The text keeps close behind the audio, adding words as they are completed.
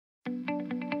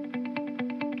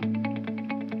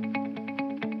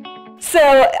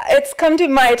So it's come to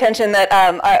my attention that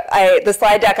the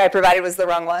slide deck I provided was the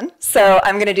wrong one. So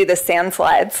I'm going to do the sand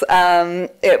slides. There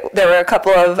were a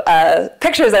couple of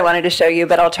pictures I wanted to show you,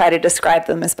 but I'll try to describe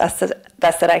them as best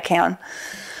that I can.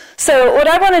 So what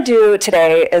I want to do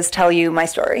today is tell you my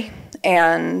story.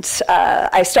 And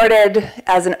I started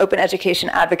as an open education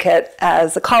advocate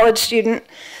as a college student,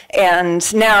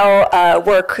 and now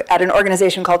work at an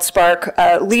organization called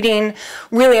SPARC, leading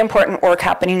really important work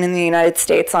happening in the United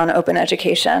States on open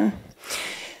education.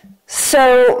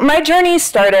 So my journey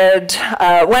started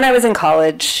when I was in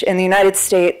college. In the United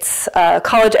States,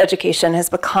 college education has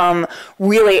become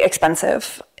really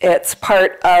expensive. It's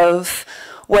part of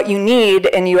what you need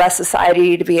in US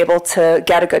society to be able to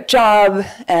get a good job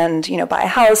and buy a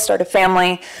house, start a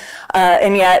family.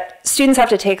 And yet students have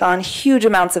to take on huge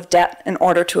amounts of debt in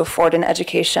order to afford an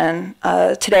education.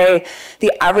 Today,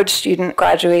 the average student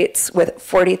graduates with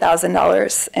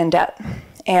 $40,000 in debt.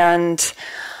 And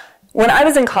when I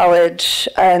was in college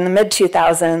in the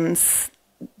mid-2000s,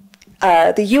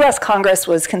 the US Congress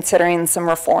was considering some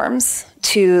reforms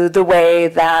to the way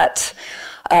that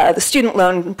the student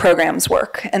loan programs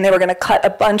work, and they were going to cut a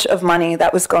bunch of money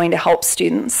that was going to help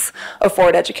students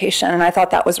afford education, and I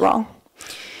thought that was wrong.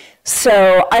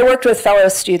 So I worked with fellow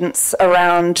students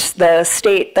around the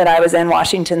state that I was in,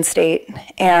 Washington State,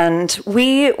 and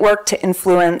we worked to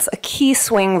influence a key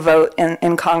swing vote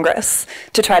in Congress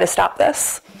to try to stop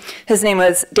this. His name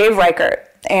was Dave Reichert.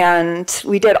 And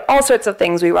we did all sorts of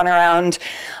things. We went around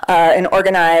and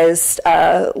organized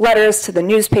letters to the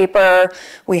newspaper.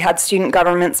 We had student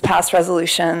governments pass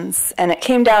resolutions. And it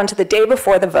came down to the day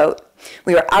before the vote.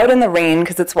 We were out in the rain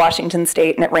because it's Washington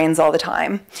State and it rains all the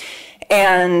time.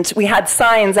 And we had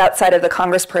signs outside of the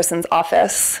congressperson's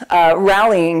office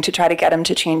rallying to try to get him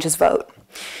to change his vote.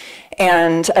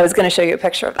 And I was going to show you a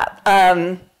picture of that.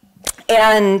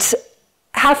 And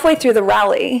halfway through the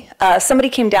rally, somebody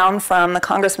came down from the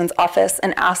congressman's office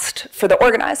and asked for the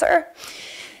organizer.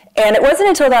 And it wasn't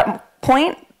until that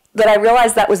point that I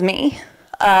realized that was me.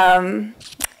 I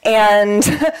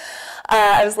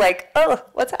was like, oh,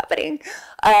 what's happening?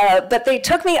 But they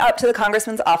took me up to the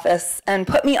congressman's office and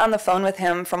put me on the phone with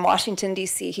him from Washington,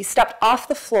 D.C. He stepped off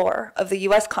the floor of the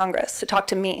US Congress to talk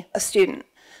to me, a student,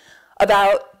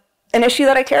 about an issue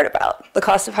that I cared about, the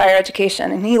cost of higher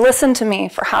education. And he listened to me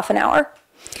for half an hour.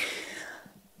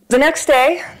 The next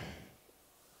day,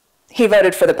 he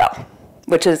voted for the bill,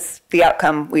 which is the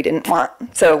outcome we didn't want,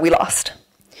 so we lost.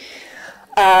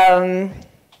 So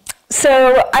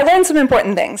I learned some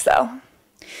important things, though.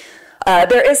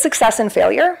 There is success and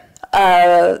failure.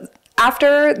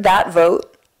 After that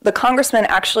vote, the congressman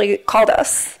actually called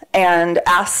us and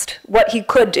asked what he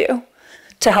could do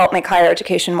to help make higher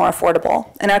education more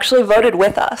affordable, and actually voted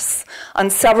with us on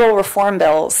several reform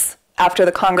bills after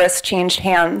the Congress changed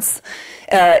hands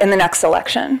in the next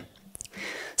election.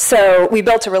 So we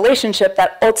built a relationship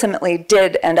that ultimately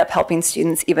did end up helping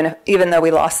students, even though we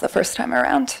lost the first time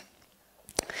around.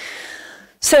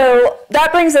 So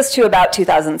that brings us to about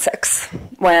 2006.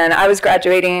 When I was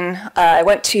graduating, I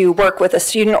went to work with a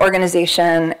student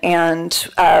organization, and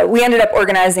we ended up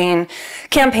organizing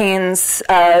campaigns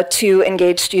to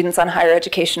engage students on higher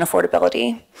education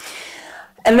affordability.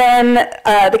 And then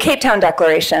the Cape Town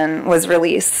Declaration was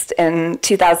released in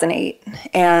 2008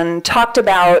 and talked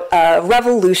about a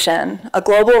revolution, a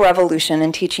global revolution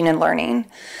in teaching and learning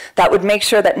that would make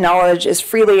sure that knowledge is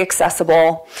freely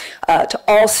accessible to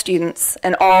all students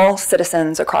and all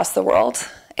citizens across the world,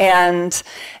 and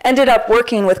ended up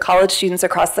working with college students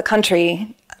across the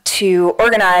country to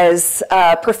organize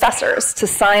professors to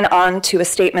sign on to a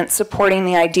statement supporting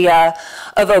the idea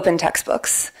of open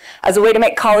textbooks as a way to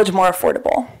make college more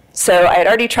affordable. So I had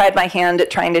already tried my hand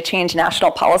at trying to change national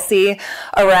policy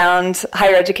around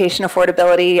higher education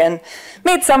affordability and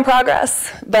made some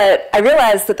progress, but I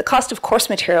realized that the cost of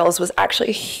course materials was actually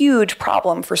a huge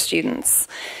problem for students,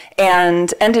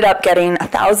 and ended up getting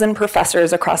 1,000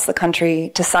 professors across the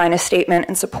country to sign a statement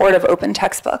in support of open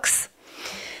textbooks.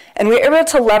 And we were able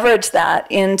to leverage that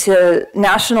into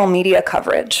national media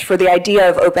coverage for the idea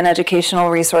of open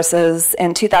educational resources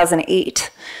in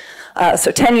 2008.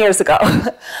 So 10 years ago,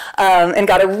 and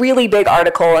got a really big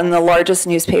article in the largest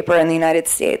newspaper in the United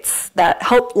States that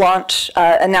helped launch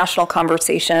a national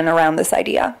conversation around this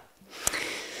idea.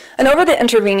 And over the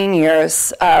intervening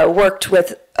years, worked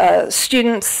with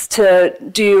students to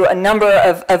do a number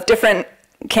of different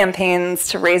campaigns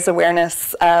to raise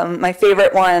awareness. My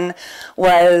favorite one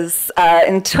was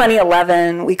in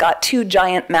 2011, we got 2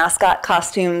 giant mascot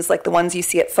costumes like the ones you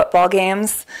see at football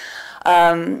games.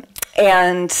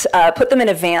 and put them in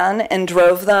a van and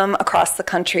drove them across the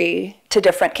country to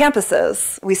different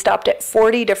campuses. We stopped at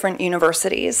 40 different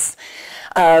universities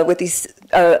with these,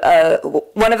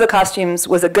 one of the costumes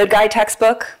was a good guy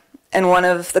textbook, and one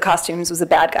of the costumes was a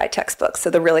bad guy textbook. So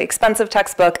the really expensive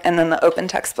textbook and then the open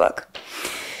textbook.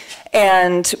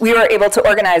 And we were able to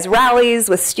organize rallies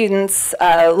with students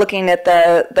looking at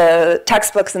the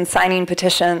textbooks and signing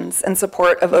petitions in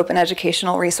support of open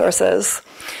educational resources.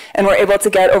 And we're able to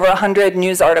get over 100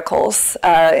 news articles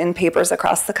in papers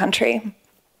across the country.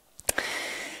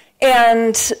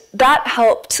 And that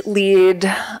helped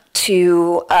lead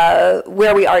to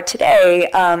where we are today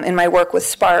in my work with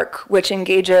SPARC, which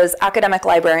engages academic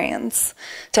librarians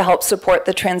to help support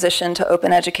the transition to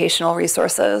open educational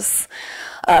resources.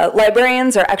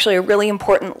 Librarians are actually a really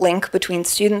important link between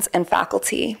students and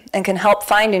faculty and can help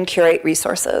find and curate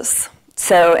resources.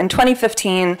 So in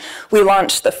 2015, we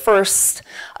launched the first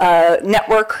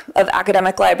network of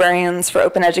academic librarians for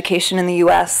open education in the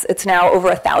US. It's now over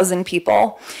 1,000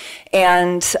 people.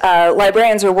 And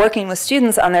librarians are working with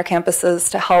students on their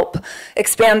campuses to help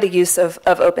expand the use of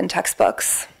open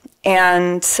textbooks.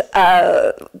 And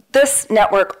this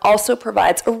network also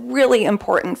provides a really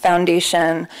important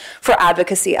foundation for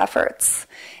advocacy efforts.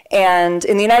 And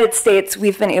in the United States,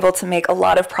 we've been able to make a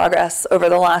lot of progress over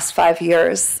the last 5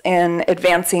 years in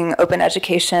advancing open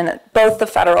education at both the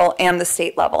federal and the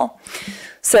state level.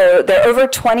 So there are over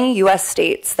 20 US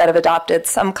states that have adopted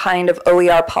some kind of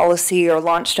OER policy or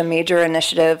launched a major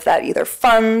initiative that either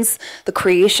funds the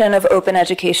creation of open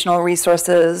educational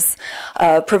resources,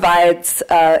 provides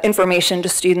information to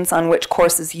students on which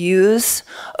courses use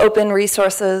open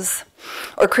resources,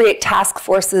 or create task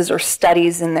forces or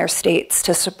studies in their states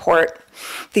to support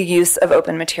the use of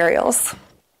open materials.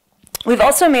 We've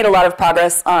also made a lot of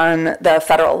progress on the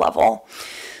federal level.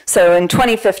 So in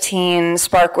 2015,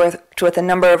 SPARC worked with a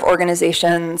number of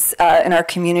organizations in our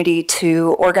community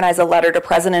to organize a letter to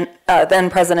then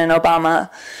President Obama.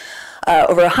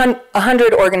 Over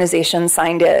 100 organizations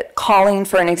signed it, calling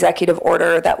for an executive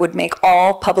order that would make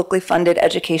all publicly funded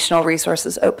educational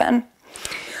resources open.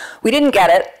 We didn't get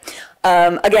it.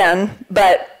 Again,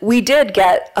 but we did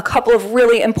get a couple of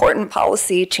really important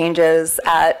policy changes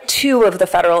at 2 of the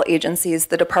federal agencies,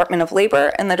 the Department of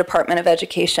Labor and the Department of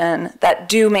Education, that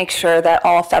do make sure that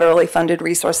all federally funded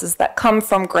resources that come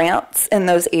from grants in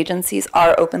those agencies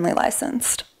are openly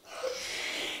licensed.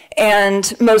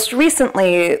 And most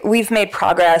recently, we've made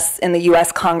progress in the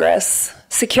US Congress,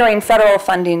 securing federal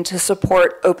funding to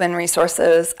support open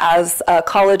resources as a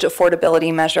college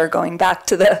affordability measure, going back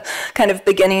to the kind of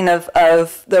beginning of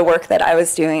the work that I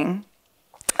was doing.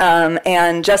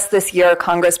 And just this year,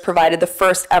 Congress provided the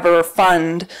first ever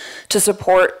fund to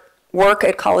support work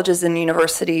at colleges and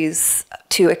universities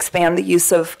to expand the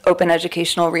use of open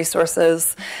educational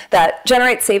resources that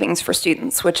generate savings for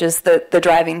students, which is the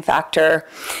driving factor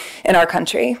in our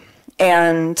country.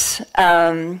 And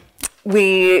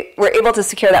we were able to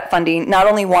secure that funding not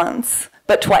only once,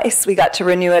 but twice. We got to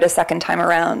renew it a second time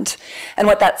around. And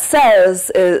what that says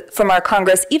is, from our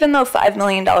Congress, even though $5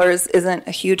 million isn't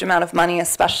a huge amount of money,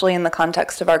 especially in the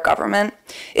context of our government,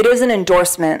 it is an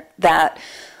endorsement that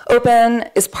open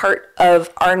is part of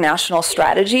our national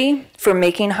strategy for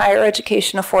making higher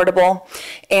education affordable,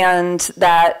 and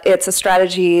that it's a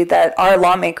strategy that our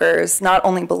lawmakers not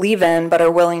only believe in, but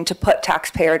are willing to put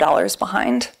taxpayer dollars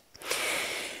behind.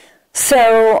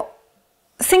 So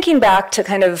thinking back to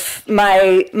kind of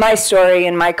my story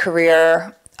and my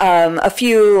career, a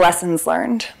few lessons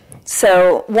learned.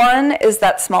 So one is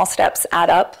that small steps add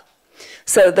up.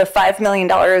 So the $5 million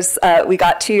we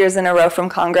got 2 years in a row from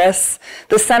Congress,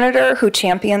 the senator who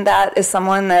championed that is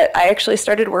someone that I actually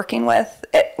started working with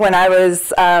when I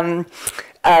was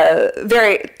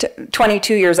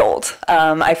 22 years old.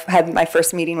 I had my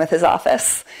first meeting with his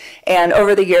office, and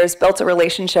over the years built a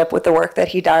relationship with the work that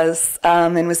he does,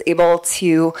 and was able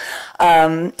to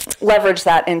leverage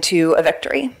that into a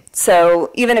victory.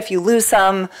 So even if you lose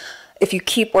some, if you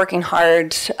keep working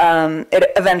hard,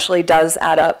 it eventually does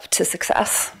add up to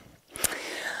success.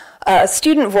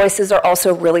 Student voices are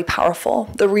also really powerful.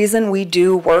 The reason we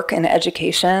do work in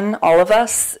education, all of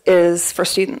us, is for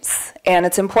students. And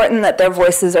it's important that their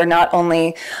voices are not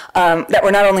only, that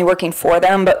we're not only working for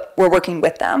them, but we're working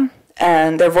with them.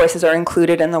 And their voices are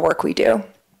included in the work we do.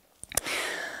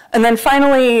 And then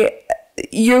finally,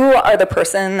 you are the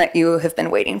person that you have been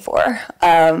waiting for.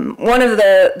 One of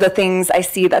the things I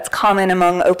see that's common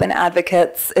among open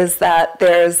advocates is that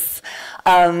there's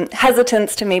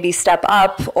hesitance to maybe step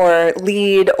up or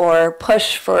lead or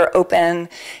push for open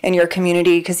in your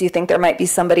community because you think there might be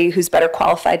somebody who's better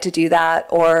qualified to do that,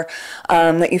 or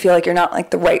that you feel like you're not like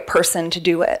the right person to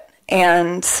do it.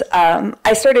 And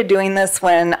I started doing this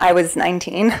when I was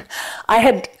 19.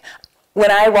 When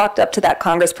I walked up to that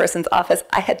congressperson's office,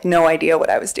 I had no idea what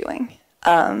I was doing.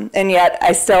 And yet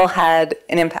I still had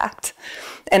an impact.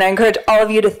 And I encourage all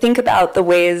of you to think about the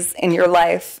ways in your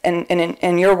life and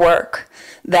in your work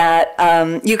that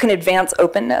you can advance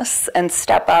openness and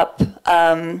step up.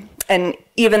 And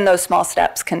even those small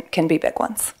steps can be big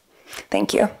ones.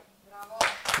 Thank you.